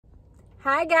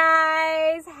Hi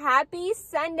guys, happy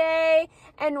Sunday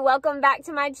and welcome back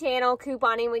to my channel,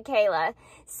 Couponing with Kayla.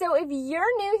 So if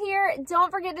you're new here, don't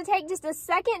forget to take just a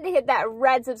second to hit that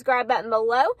red subscribe button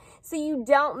below so you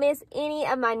don't miss any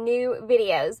of my new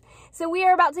videos. So we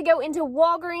are about to go into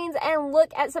Walgreens and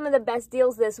look at some of the best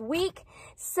deals this week.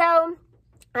 So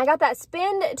I got that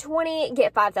spend 20,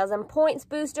 get 5,000 points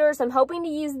booster, so I'm hoping to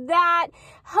use that.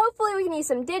 Hopefully we can use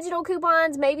some digital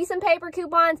coupons, maybe some paper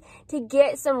coupons to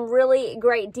get some really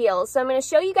great deals. So I'm going to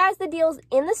show you guys the deals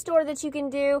in the store that you can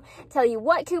do, tell you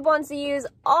what coupons to use,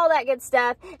 all that good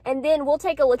stuff, and then we'll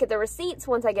take a look at the receipts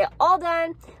once I get all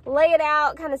done, lay it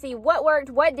out, kind of see what worked,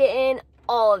 what didn't,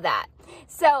 all of that.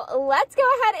 So let's go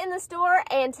ahead in the store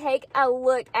and take a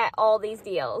look at all these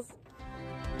deals.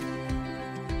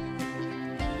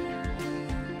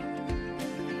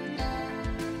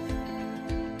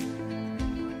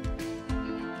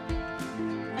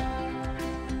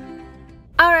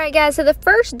 Alright guys, so the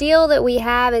first deal that we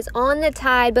have is on the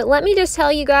Tide, but let me just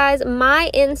tell you guys, my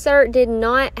insert did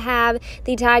not have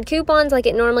the Tide coupons like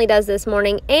it normally does this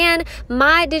morning, and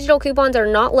my digital coupons are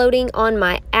not loading on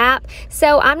my app,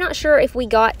 so I'm not sure if we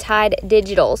got Tide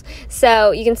digitals.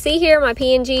 So you can see here my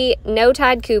PNG, no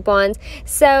Tide coupons.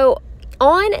 So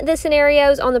on the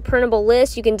scenarios on the printable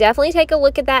list, you can definitely take a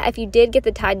look at that if you did get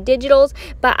the Tide digitals,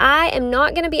 but I am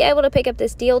not going to be able to pick up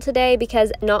this deal today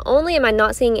because not only am I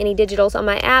not seeing any digitals on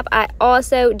my app, I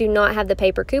also do not have the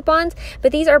paper coupons,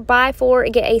 but these are buy 4,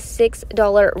 get a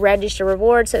 $6 register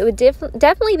reward, so it would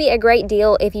definitely be a great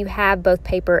deal if you have both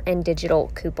paper and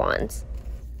digital coupons.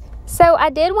 So I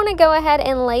did want to go ahead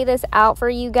and lay this out for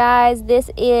you guys. This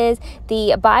is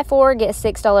the buy 4, get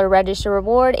 $6 register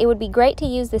reward. It would be great to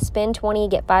use the spend 20,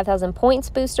 get 5,000 points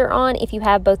booster on if you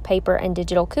have both paper and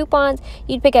digital coupons.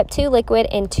 You'd pick up 2 liquid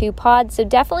and 2 pods, so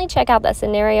definitely check out that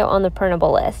scenario on the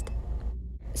printable list.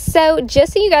 So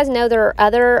just so you guys know, there are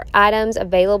other items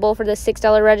available for the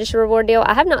 $6 register reward deal.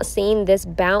 I have not seen this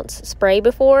bounce spray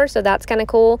before, so that's kind of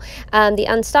cool. The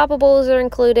Unstoppables are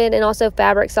included, and also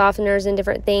fabric softeners and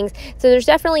different things. So there's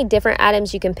definitely different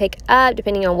items you can pick up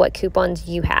depending on what coupons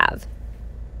you have.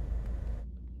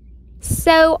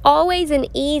 So always an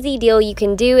easy deal you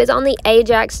can do is on the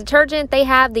Ajax detergent. They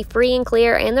have the free and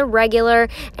clear and the regular,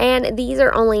 and these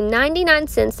are only 99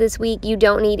 cents this week. You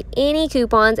don't need any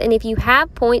coupons, and if you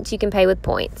have points, you can pay with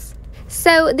points.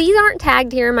 So these aren't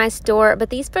tagged here in my store, but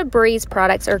these Febreze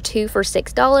products are 2 for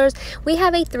 $6. We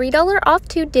have a $3 off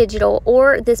 2 digital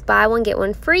or this buy 1 get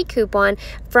 1 free coupon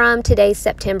from today's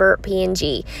September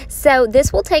PNG. So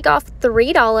this will take off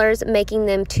 $3, making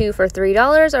them 2 for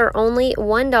 $3 or only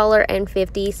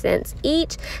 $1.50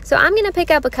 each. So I'm going to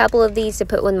pick up a couple of these to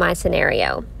put with my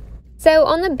scenario. So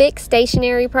on the Bic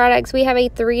stationery products, we have a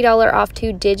 $3 off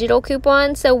 2 digital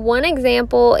coupons. So one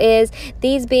example is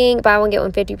these being buy 1 get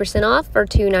 1 50% off for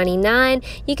 $2.99.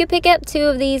 You could pick up 2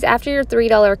 of these after your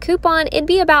 $3 coupon. It'd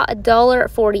be about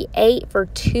 $1.48 for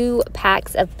 2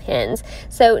 packs of pens.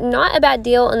 So not a bad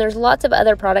deal, and there's lots of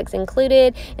other products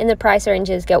included, and the price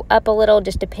ranges go up a little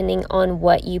just depending on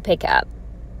what you pick up.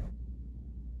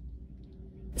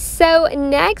 So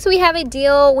next we have a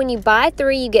deal when you buy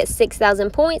 3 you get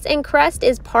 6,000 points, and Crest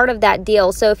is part of that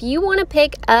deal. So if you want to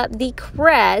pick up the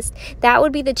Crest, that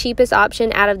would be the cheapest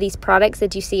option out of these products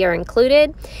that you see are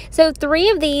included. So 3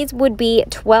 of these would be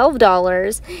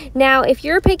 $12. Now if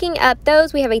you're picking up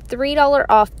those, we have a $3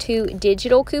 off 2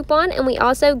 digital coupon, and we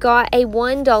also got a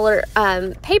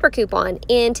 $1 paper coupon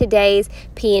in today's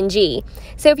PNG.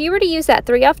 So if you were to use that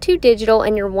 3 off 2 digital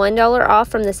and your $1 off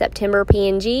from the September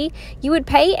PNG, you would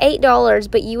pay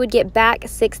 $8, but you would get back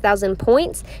 6,000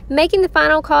 points, making the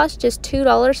final cost just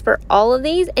 $2 for all of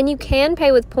these, and you can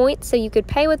pay with points, so you could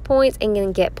pay with points and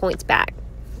then get points back.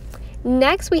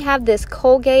 Next, we have this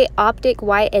Colgate Optic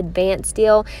White Advanced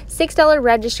deal, $6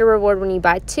 register reward when you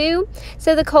buy 2.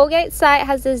 So the Colgate site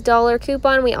has this $1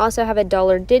 coupon. We also have a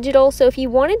 $1 digital. So if you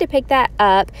wanted to pick that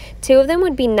up, 2 of them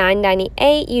would be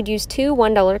 $9.98. You'd use 2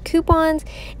 $1 coupons.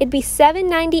 It'd be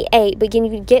 $7.98, but again, you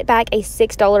could get back a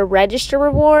 $6 register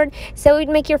reward. So it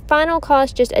would make your final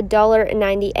cost just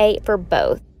 $1.98 for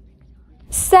both.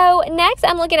 So next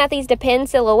I'm looking at these Depend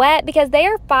Silhouette because they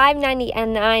are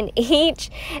 $5.99 each,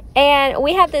 and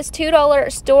we have this $2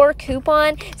 store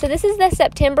coupon. So this is the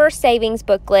September savings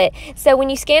booklet. So when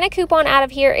you scan a coupon out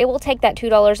of here, it will take that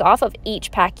 $2 off of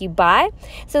each pack you buy.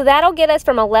 So that'll get us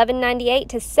from $11.98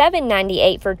 to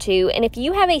 $7.98 for 2. And if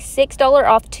you have a $6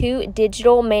 off 2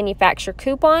 digital manufacturer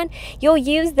coupon, you'll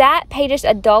use that, pay just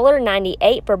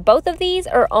 $1.98 for both of these,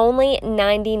 or only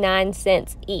 99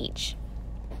 cents each.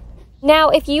 Now,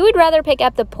 if you would rather pick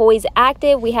up the Poise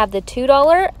Active, we have the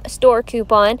 $2 store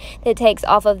coupon that takes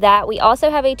off of that. We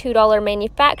also have a $2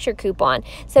 manufacturer coupon.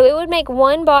 So it would make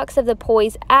one box of the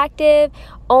Poise Active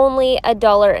only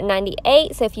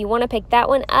 $1.98. So if you want to pick that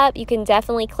one up, you can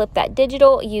definitely clip that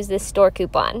digital, use this store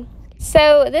coupon.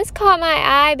 So this caught my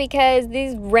eye because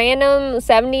these random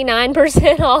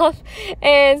 79% off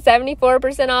and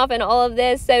 74% off and all of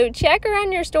this. So check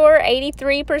around your store,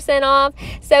 83% off.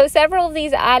 So several of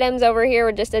these items over here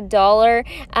were just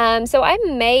 $1. So I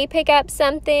may pick up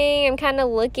something. I'm kind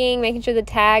of looking, making sure the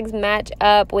tags match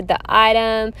up with the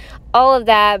item, all of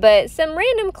that, but some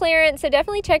random clearance. So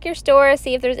definitely check your store,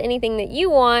 see if there's anything that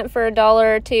you want for $1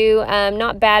 or $2.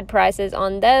 Not bad prices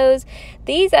on those.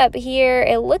 These up here,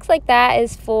 it looks like that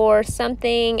is for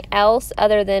something else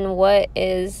other than what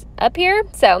is up here.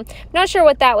 So I'm not sure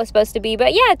what that was supposed to be,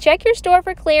 but yeah, check your store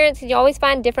for clearance. You always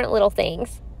find different little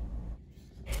things.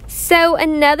 So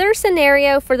another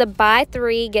scenario for the buy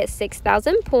 3, get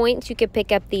 6,000 points. You could pick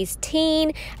up these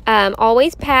teen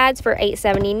always pads for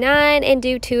 $8.79 and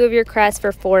do 2 of your crusts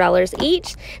for $4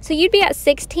 each. So you'd be at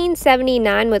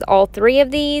 $16.79 with all 3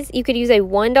 of these. You could use a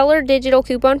 $1 digital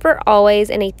coupon for always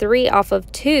and a 3 off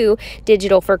of 2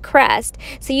 digital for crest.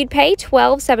 So you'd pay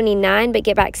 $12.79 but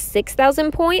get back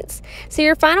 6,000 points. So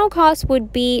your final cost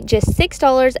would be just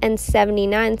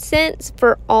 $6.79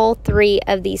 for all 3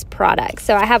 of these products.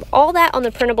 So I have all that on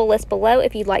the printable list below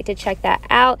if you'd like to check that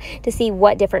out to see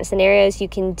what different scenarios you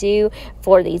can do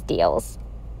for these deals.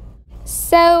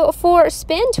 So for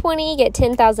spend 20, get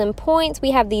 10,000 points. We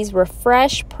have these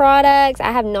refresh products.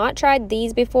 I have not tried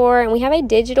these before, and we have a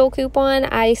digital coupon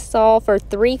I saw for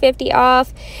 $3.50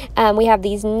 off. We have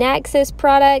these Nexus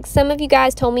products. Some of you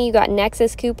guys told me you got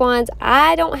Nexus coupons.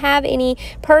 I don't have any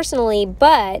personally,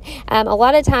 but a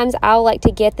lot of times I'll like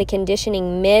to get the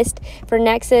conditioning mist for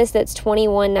Nexus. That's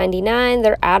 $21.99.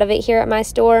 They're out of it here at my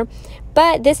store.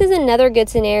 But this is another good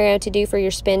scenario to do for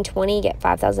your spend 20, get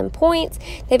 5,000 points.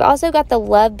 They've also got the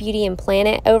Love, Beauty, and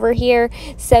Planet over here.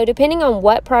 So depending on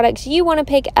what products you want to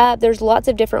pick up, there's lots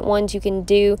of different ones you can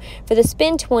do for the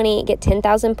spend 20, get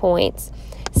 10,000 points.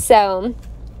 So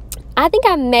I think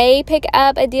I may pick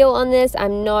up a deal on this.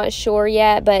 I'm not sure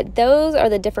yet, but those are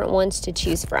the different ones to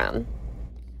choose from.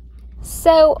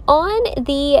 So on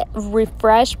the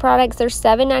refresh products, they're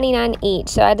 $7.99 each.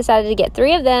 So I decided to get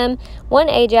 3 of them, 1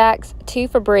 Ajax, 2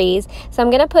 Febreze. So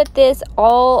I'm going to put this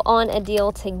all on a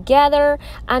deal together.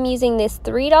 I'm using this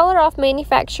 $3 off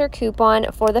manufacturer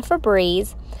coupon for the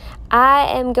Febreze.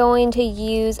 I am going to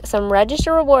use some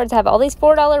register rewards. I have all these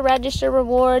 $4 register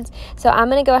rewards. So I'm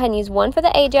going to go ahead and use 1 for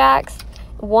the Ajax,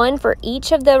 1 for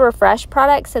each of the refresh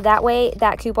products. So that way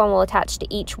that coupon will attach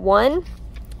to each one.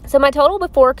 So my total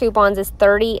before coupons is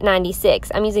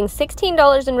 $30.96. I'm using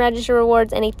 $16 in register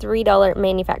rewards and a $3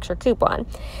 manufacturer coupon.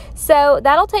 So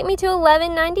that'll take me to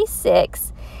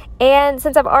 $11.96. And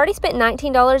since I've already spent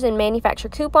 $19 in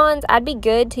manufacturer coupons, I'd be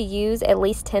good to use at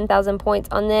least 10,000 points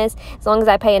on this as long as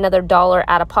I pay another $1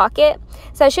 out of pocket.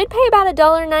 So I should pay about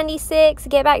 $1.96,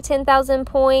 get back 10,000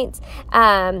 points,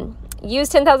 use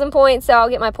 10,000 points, so I'll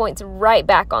get my points right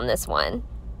back on this one.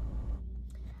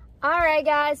 Alright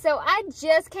guys, so I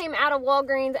just came out of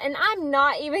Walgreens and I'm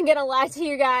not even gonna lie to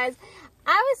you guys.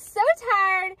 I was so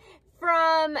tired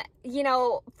from,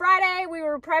 Friday we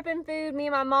were prepping food, me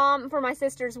and my mom, for my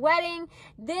sister's wedding.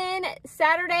 Then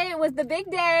Saturday was the big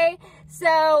day,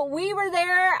 so we were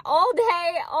there all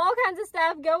day, all kinds of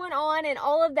stuff going on and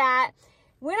all of that.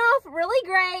 Went off really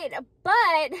great,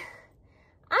 but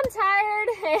I'm tired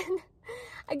and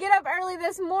I get up early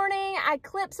this morning, I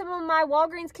clip some of my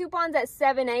Walgreens coupons at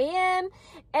 7 a.m.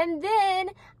 and then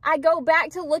I go back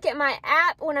to look at my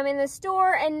app when I'm in the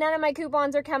store and none of my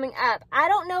coupons are coming up. I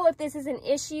don't know if this is an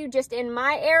issue just in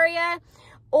my area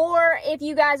or if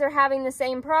you guys are having the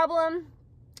same problem,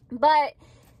 but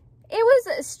it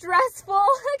was stressful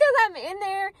because I'm in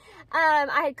there.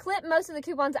 I had clipped most of the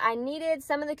coupons I needed.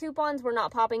 Some of the coupons were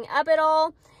not popping up at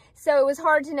all. So it was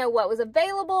hard to know what was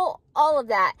available, all of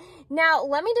that. Now,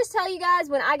 let me just tell you guys,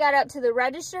 when I got up to the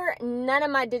register, none of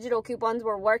my digital coupons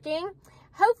were working.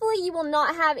 Hopefully you will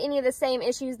not have any of the same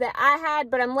issues that I had,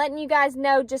 but I'm letting you guys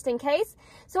know just in case.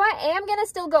 So I am going to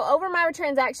still go over my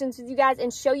transactions with you guys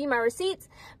and show you my receipts.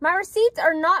 My receipts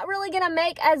are not really going to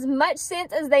make as much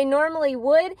sense as they normally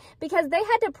would because they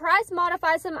had to price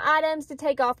modify some items to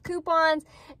take off coupons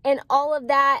and all of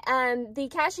that. The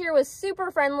cashier was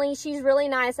super friendly. She's really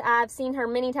nice. I've seen her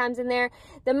many times in there.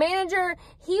 The manager,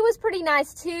 he was pretty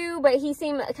nice too, but he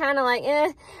seemed kind of like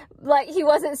he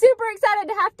wasn't super excited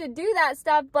to have to do that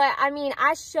stuff. But I mean,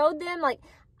 I showed them,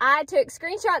 I took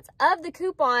screenshots of the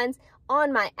coupons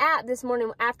on my app this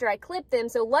morning after I clipped them.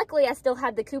 So luckily I still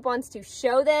had the coupons to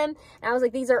show them. And I was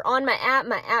like, these are on my app.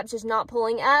 My app's just not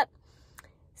pulling up.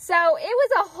 So it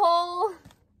was a whole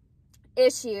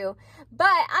issue, but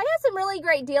I got some really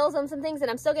great deals on some things,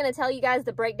 and I'm still going to tell you guys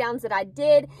the breakdowns that I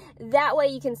did. That way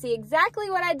you can see exactly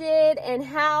what I did and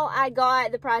how I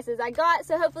got the prices I got,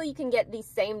 so hopefully you can get these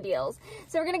same deals.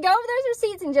 So we're going to go over those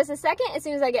receipts in just a second as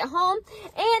soon as I get home.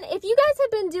 And if you guys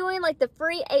have been doing like the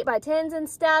free 8x10s and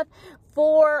stuff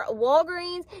for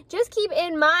Walgreens, just keep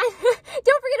in mind,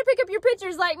 don't forget to pick up your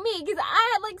pictures like me, because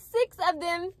I had like 6 of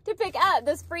them to pick up,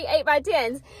 those free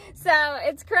 8x10s. So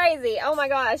it's crazy. Oh my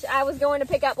gosh, I was going to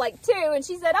pick up like 2 and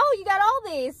she said, oh, you got all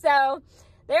these. So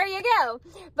there you go.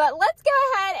 But let's go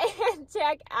ahead and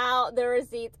check out the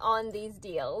receipts on these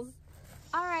deals.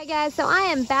 All right, guys, so I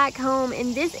am back home,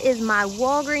 and this is my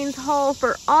Walgreens haul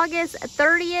for August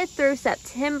 30th through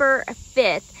September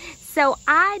 5th. So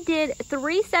I did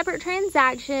 3 separate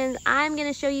transactions. I'm going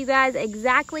to show you guys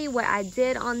exactly what I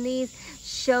did on these,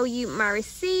 show you my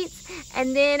receipts,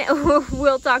 and then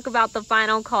we'll talk about the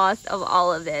final cost of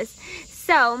all of this.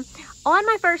 So on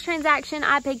my first transaction,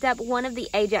 I picked up one of the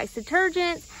Ajax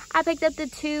detergents. I picked up the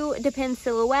 2 Depend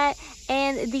Silhouette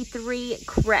and the 3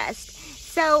 Crest.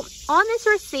 So on this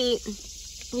receipt,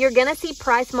 you're going to see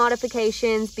price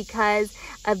modifications because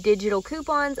of digital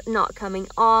coupons not coming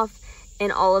off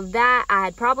and all of that. I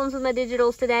had problems with my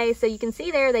digitals today. So you can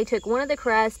see there, they took one of the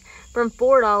Crest from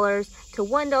 $4 to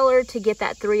 $1 to get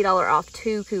that $3 off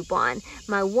 2 coupon.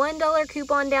 My $1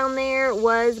 coupon down there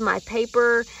was my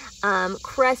paper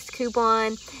Crest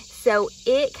coupon. So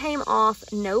it came off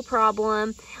no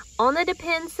problem. On the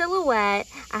Depend Silhouette,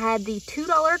 I had the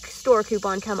 $2 store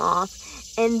coupon come off.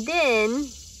 And then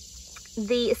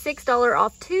the $6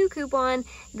 off 2 coupon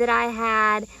that I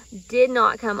had did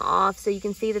not come off. So you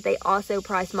can see that they also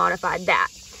price modified that.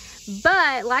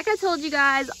 But like I told you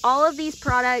guys, all of these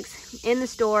products in the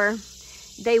store,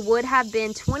 they would have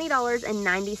been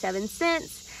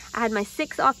 $20.97. I had my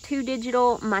 6 off 2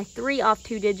 digital, my 3 off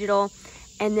 2 digital,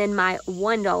 and then my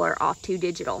 $1 off 2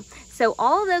 digital. So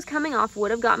all of those coming off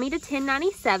would have got me to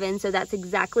 $10.97. So that's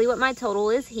exactly what my total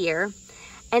is here.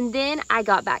 And then I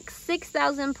got back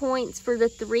 6,000 points for the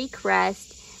 3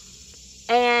 Crest.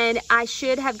 And I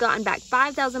should have gotten back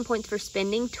 5,000 points for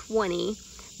spending 20.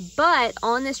 But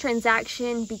on this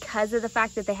transaction, because of the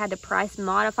fact that they had to price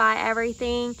modify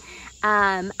everything,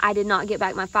 I did not get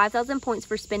back my 5,000 points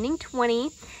for spending 20.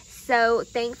 So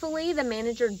thankfully, the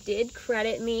manager did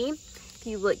credit me. If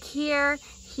you look here,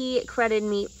 he credited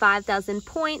me 5,000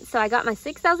 points. So I got my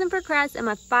 6,000 for Crest and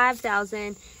my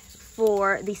 5,000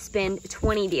 for the spend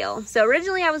 20 deal. So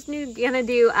originally I was gonna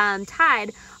do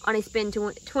Tide on a spend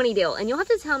 20 deal, and you'll have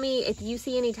to tell me if you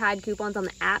see any Tide coupons on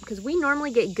the app, because we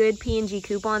normally get good P&G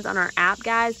coupons on our app,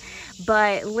 guys,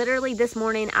 but literally this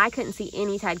morning I couldn't see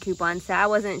any Tide coupons, so I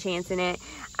wasn't chancing it.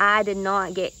 I did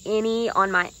not get any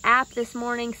on my app this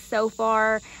morning so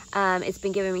far. It's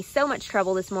been giving me so much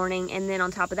trouble this morning, and then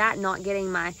on top of that, not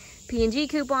getting my P&G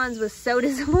coupons was so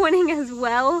disappointing as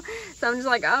well. So I'm just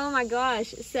like, oh my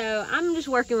gosh. So I'm just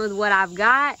working with what I've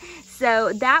got.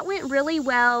 So that went really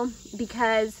well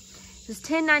because it was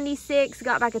 $10.96,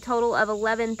 got back a total of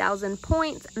 11,000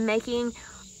 points, making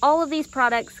all of these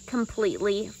products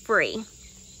completely free.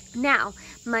 Now,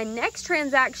 my next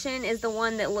transaction is the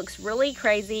one that looks really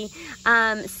crazy.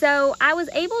 So I was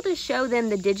able to show them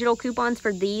the digital coupons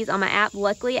for these on my app.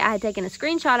 Luckily, I had taken a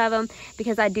screenshot of them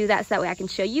because I do that so that way I can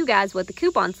show you guys what the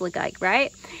coupons look like,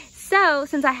 right? So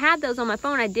since I had those on my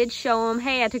phone, I did show them,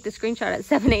 hey, I took the screenshot at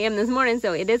 7 a.m. this morning,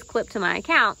 so it is clipped to my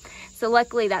account. So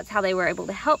luckily, that's how they were able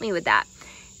to help me with that.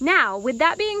 Now, with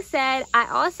that being said, I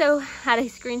also had a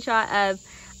screenshot of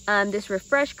this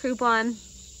refresh coupon,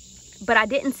 but I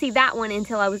didn't see that one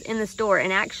until I was in the store.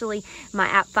 And actually, my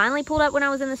app finally pulled up when I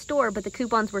was in the store, but the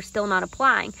coupons were still not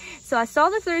applying. So I saw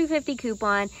the $3.50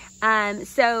 coupon.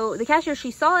 So the cashier,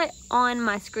 she saw it on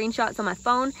my screenshots on my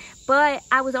phone, but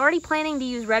I was already planning to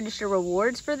use register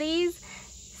rewards for these.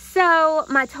 So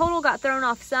my total got thrown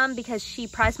off some because she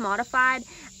price modified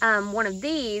one of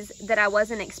these that I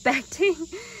wasn't expecting.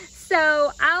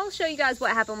 So I'll show you guys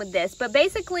what happened with this. But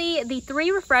basically, the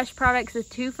 3 refresh products, the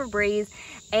 2 Febreze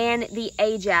and the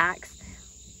Ajax,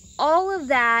 all of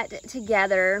that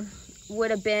together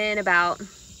would have been about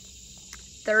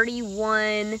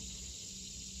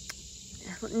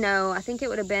I think it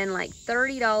would have been like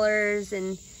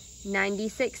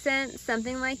 $30.96,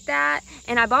 something like that.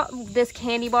 And I bought this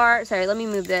candy bar. Sorry, let me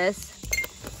move this.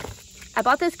 I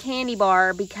bought this candy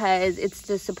bar because it's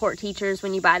to support teachers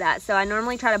when you buy that. So I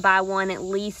normally try to buy one at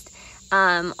least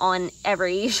on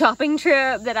every shopping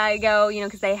trip that I go, you know,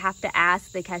 because they have to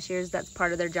ask the cashiers. That's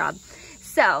part of their job.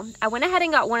 So I went ahead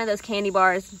and got one of those candy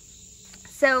bars.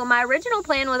 So my original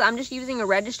plan was I'm just using a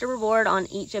register reward on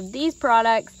each of these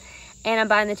products, and I'm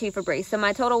buying the 2 for free. So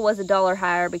my total was $1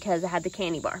 higher because I had the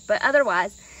candy bar. But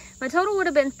otherwise, my total would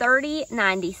have been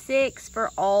 $30.96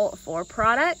 for all 4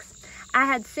 products. I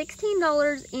had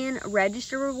 $16 in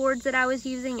register rewards that I was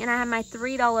using, and I had my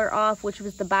 $3 off, which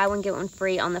was the buy one, get one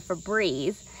free on the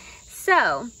Febreze.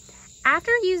 So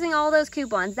after using all those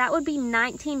coupons, that would be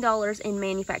 $19 in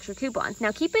manufacturer coupons.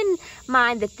 Now keep in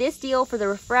mind that this deal for the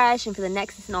Refresh and for the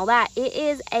Nexus and all that, it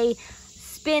is a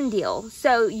spin deal.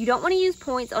 So you don't want to use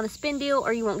points on a spin deal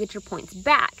or you won't get your points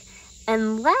back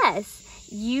unless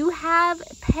you have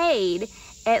paid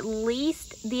at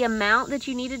least the amount that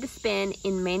you needed to spend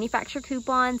in manufacturer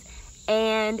coupons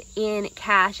and in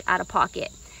cash out of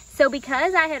pocket. So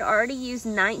because I had already used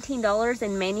 $19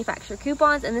 in manufacturer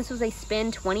coupons and this was a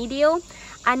spend 20 deal,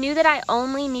 I knew that I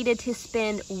only needed to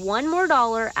spend $1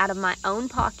 more out of my own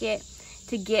pocket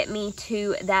to get me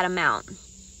to that amount.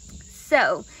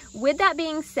 So with that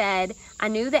being said, I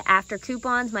knew that after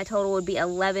coupons, my total would be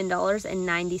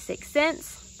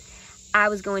 $11.96. I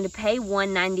was going to pay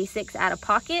 $1.96 out of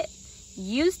pocket,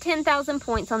 use 10,000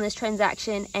 points on this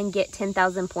transaction, and get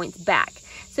 10,000 points back.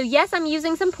 So yes, I'm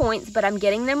using some points, but I'm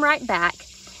getting them right back.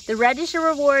 The register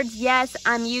rewards, yes,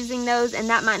 I'm using those, and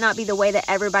that might not be the way that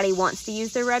everybody wants to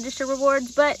use their register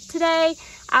rewards, but today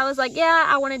I was like, yeah,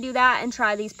 I want to do that and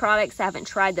try these products. I haven't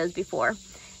tried those before.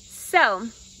 So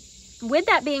with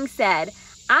that being said,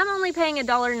 I'm only paying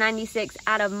 $1.96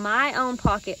 out of my own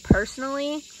pocket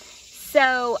personally.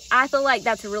 So I feel like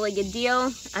that's a really good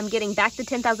deal. I'm getting back the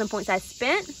 10,000 points I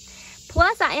spent.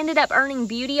 Plus I ended up earning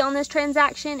beauty on this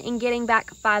transaction and getting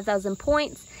back 5,000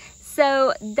 points.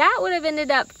 So that would have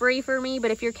ended up free for me.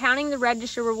 But if you're counting the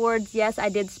register rewards, yes, I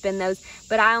did spend those,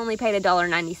 but I only paid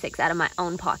 $1.96 out of my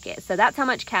own pocket. So that's how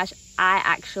much cash I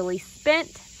actually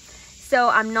spent. So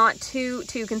I'm not too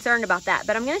concerned about that.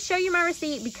 But I'm going to show you my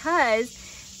receipt because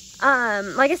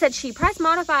like I said, she price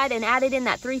modified and added in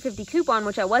that $3.50 coupon,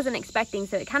 which I wasn't expecting.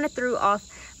 So it kind of threw off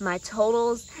my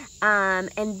totals.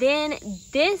 And then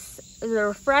the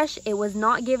Refresh, it was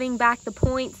not giving back the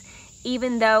points,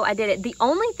 even though I did it. The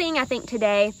only thing I think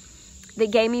today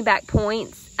that gave me back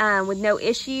points with no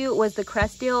issue was the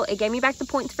Crest deal. It gave me back the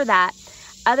points for that.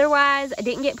 Otherwise, I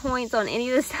didn't get points on any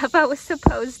of the stuff I was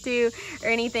supposed to or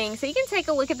anything. So you can take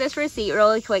a look at this receipt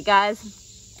really quick, guys.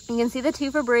 You can see the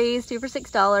 2 Febreze, 2 for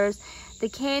 $6. The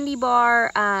candy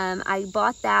bar, I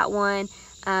bought that one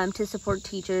to support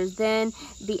teachers. Then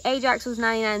the Ajax was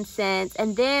 99 cents.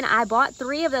 And then I bought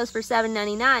 3 of those for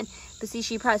 $7.99. But see,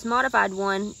 she price modified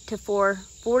one to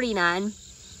 $4.49.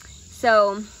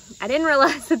 So I didn't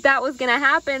realize that that was going to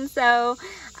happen. So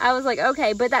I was like,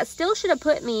 okay, but that still should have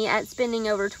put me at spending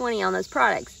over 20 on those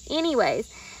products. Anyways,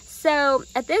 so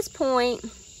at this point,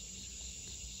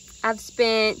 I've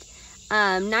spent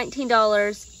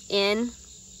 $19 in,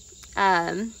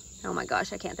 oh my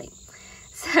gosh, I can't think.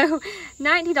 So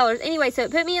 $19. Anyway, so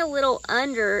it put me a little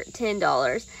under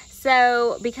 $10.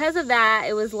 So because of that,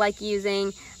 it was like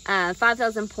using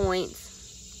 5,000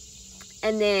 points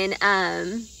and then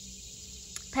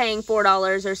paying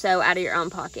 $4 or so out of your own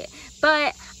pocket.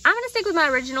 But I'm going to stick with my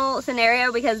original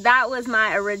scenario because that was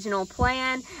my original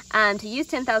plan, to use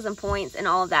 10,000 points and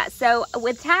all of that. So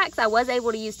with tax, I was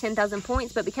able to use 10,000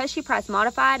 points, but because she price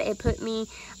modified, it put me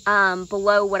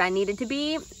below what I needed to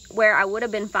be, where I would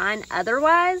have been fine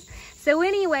otherwise. So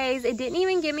anyways, it didn't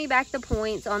even give me back the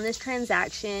points on this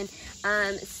transaction.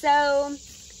 So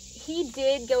he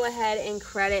did go ahead and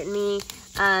credit me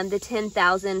the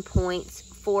 10,000 points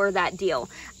for that deal.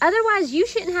 Otherwise, you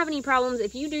shouldn't have any problems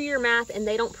if you do your math and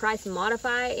they don't price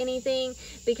modify anything,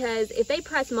 because if they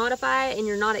price modify and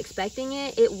you're not expecting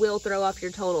it, it will throw off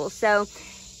your total. So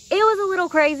it was a little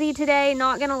crazy today,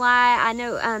 not gonna lie. I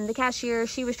know the cashier,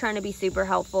 she was trying to be super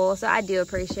helpful, so I do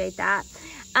appreciate that.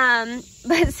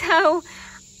 But so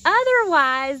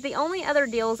otherwise, the only other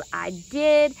deals I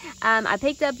did, I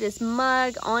picked up this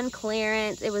mug on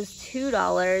clearance. It was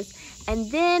 $2.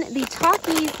 And then the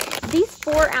Talkies, these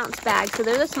 4-ounce bags, so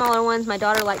they're the smaller ones. My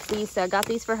daughter likes these, so I got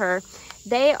these for her.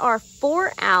 They are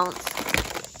 4 ounce.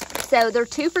 So they're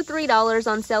 2 for $3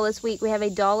 on sale this week. We have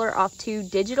 $1 off 2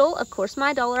 digital. Of course,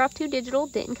 my $1 off 2 digital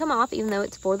didn't come off, even though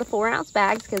it's for the 4-ounce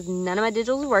bags, because none of my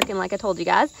digitals are working, like I told you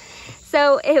guys.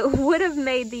 So it would have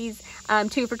made these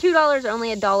 2 for $2,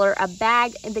 only $1 a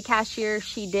bag. And the cashier,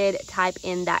 she did type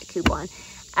in that coupon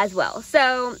as well.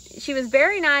 So she was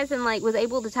very nice and like was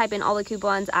able to type in all the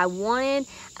coupons I wanted.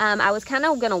 I was kind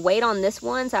of gonna wait on this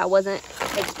one, so I wasn't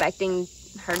expecting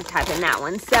her to type in that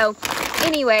one. So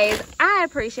anyways, I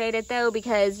appreciate it though,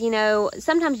 because, you know,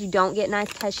 sometimes you don't get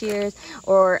nice cashiers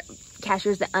or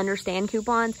cashiers that understand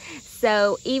coupons.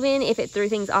 So even if it threw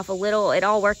things off a little, it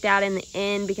all worked out in the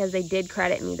end because they did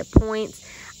credit me the points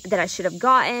that I should have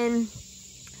gotten.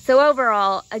 So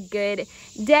overall, a good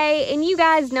day. And you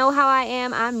guys know how I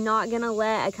am. I'm not gonna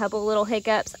let a couple little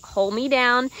hiccups hold me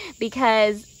down,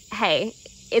 because hey,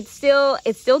 it's still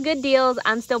good deals.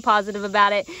 I'm still positive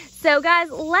about it. So guys,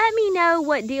 let me know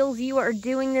what deals you are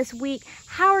doing this week.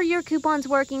 How are your coupons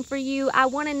working for you? I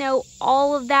want to know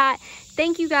all of that.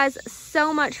 Thank you guys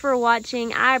so much for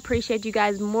watching. I appreciate you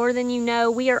guys more than you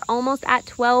know. We are almost at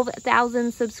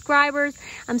 12,000 subscribers.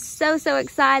 I'm so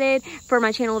excited for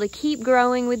my channel to keep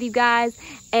growing with you guys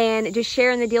and just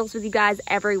sharing the deals with you guys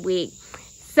every week.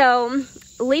 So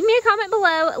leave me a comment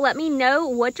below. Let me know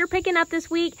what you're picking up this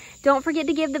week. Don't forget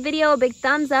to give the video a big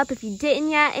thumbs up if you didn't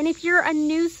yet. And if you're a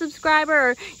new subscriber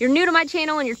or you're new to my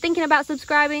channel and you're thinking about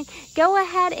subscribing, go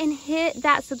ahead and hit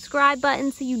that subscribe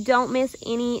button so you don't miss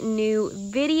any new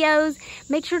videos.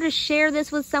 Make sure to share this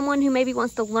with someone who maybe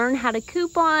wants to learn how to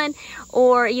coupon,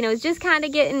 or, you know, is just kind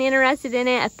of getting interested in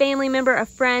it, a family member, a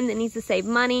friend that needs to save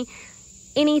money.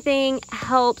 Anything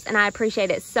helps, and I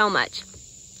appreciate it so much.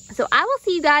 So I will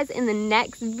see you guys in the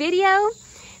next video.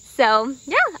 So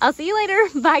yeah, I'll see you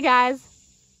later. Bye guys.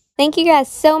 Thank you guys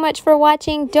so much for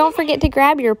watching. Don't forget to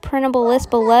grab your printable list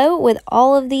below with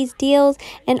all of these deals,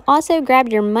 and also grab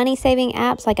your money saving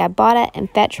apps like Ibotta and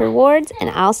Fetch Rewards, and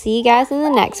I'll see you guys in the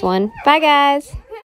next one. Bye guys.